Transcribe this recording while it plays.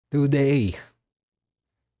Today,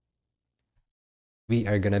 we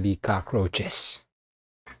are gonna be cockroaches.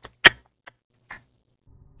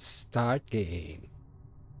 Start game.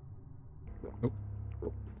 Oh.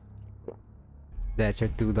 That's your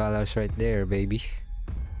 $2 right there, baby.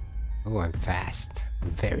 Oh, I'm fast.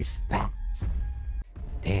 I'm very fast.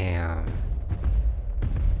 Damn.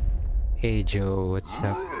 Hey, Joe, what's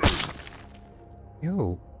up?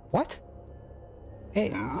 Yo, what?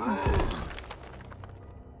 Hey.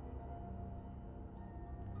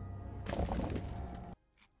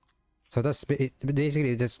 So that's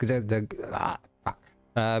basically just fuck.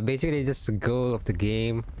 Basically that's the goal of the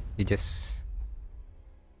game. You just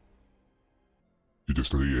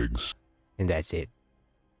lay eggs. and that's it.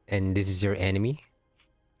 And this is your enemy,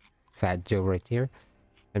 Fat Joe right here.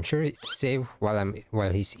 I'm sure it's safe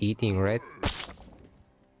while he's eating, right?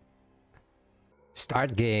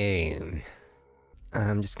 Start game.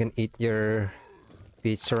 I'm just gonna eat your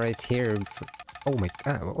pizza right here. Oh my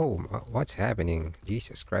god. Oh, what's happening?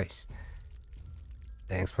 Jesus Christ.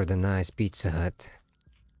 Thanks for the nice Pizza Hut.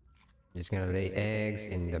 Just gonna lay eggs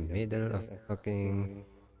in the middle of fucking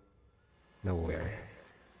nowhere.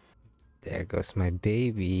 There goes my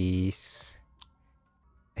babies.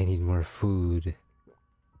 I need more food.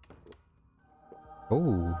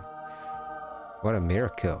 Oh, what a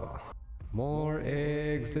miracle. More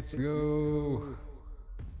eggs, let's go.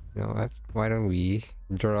 You know what? Why don't we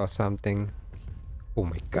draw something? Oh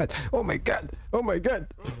my god! Oh my god! Oh my god!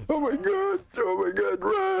 Oh my god! Oh my god!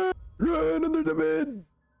 Run! Run under the bed!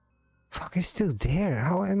 Fuck, it's still there.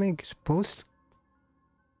 How am I supposed to?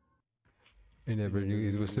 I never knew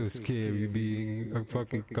it was so scary being a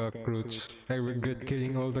fucking cockroach. I regret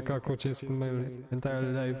killing all the cockroaches in my entire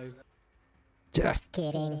life. Just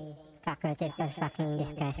kidding. Cockroaches are fucking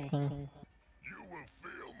disgusting. You will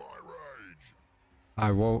feel my rage.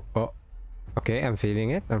 I won't. Oh, okay. I'm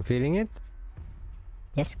feeling it. I'm feeling it.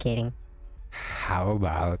 Just kidding. How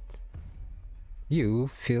about you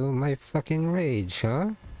feel my fucking rage,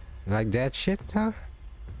 huh? Like that shit, huh?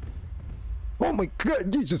 Oh my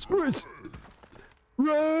god, Jesus Christ!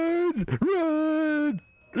 Run! Run!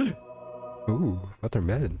 Ooh,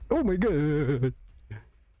 watermelon. Oh my god!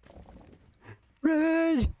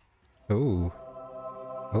 Run! Oh.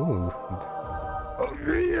 Oh. Oh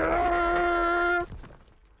yeah!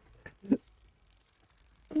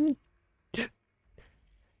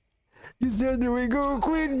 You said we go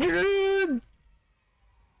quick, dude!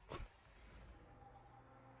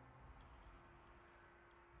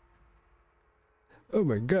 Oh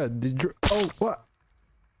my god, did you— oh, what?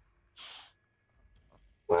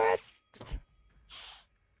 What?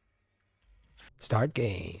 Start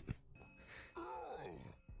game.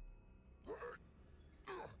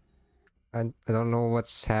 I don't know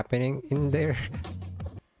what's happening in there.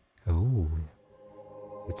 Oh,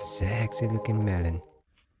 it's a sexy looking melon.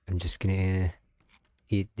 I'm just gonna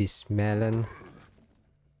eat this melon.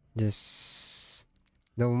 Just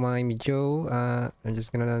don't mind me, Joe. I'm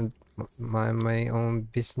just gonna mind my own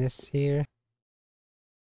business here.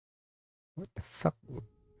 What the fuck?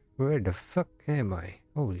 Where the fuck am I?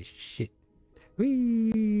 Holy shit.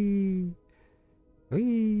 Wee!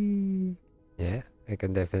 Wee! Yeah, I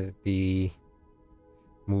can definitely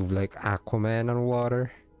move like Aquaman on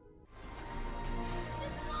water.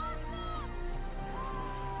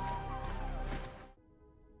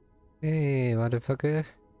 Hey, motherfucker.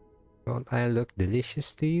 Don't I look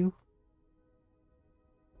delicious to you?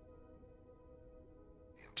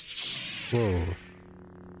 Whoa.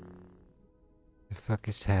 The fuck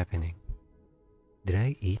is happening? Did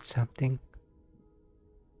I eat something?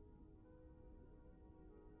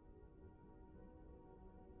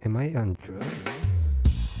 Am I on drugs?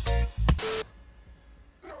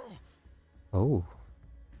 Oh.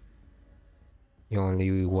 You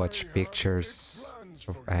only watch pictures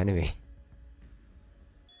of anime.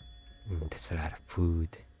 That's a lot of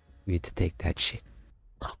food. We need to take that shit.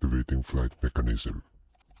 Activating flight mechanism.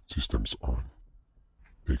 Systems on.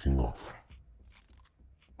 Taking off.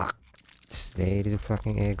 Fuck. Just lay the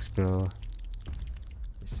fucking eggs, bro.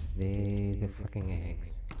 Just lay the fucking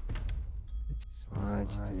eggs. I just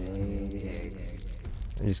want you to lay the eggs.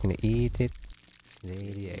 I'm just gonna eat it. Just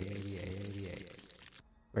lay the eggs.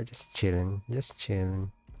 We're just chilling. Just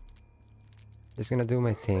chilling. Just gonna do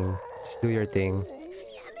my thing. Just do your thing.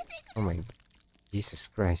 Oh my Jesus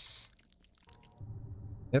Christ.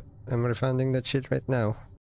 Yep, I'm refunding that shit right now.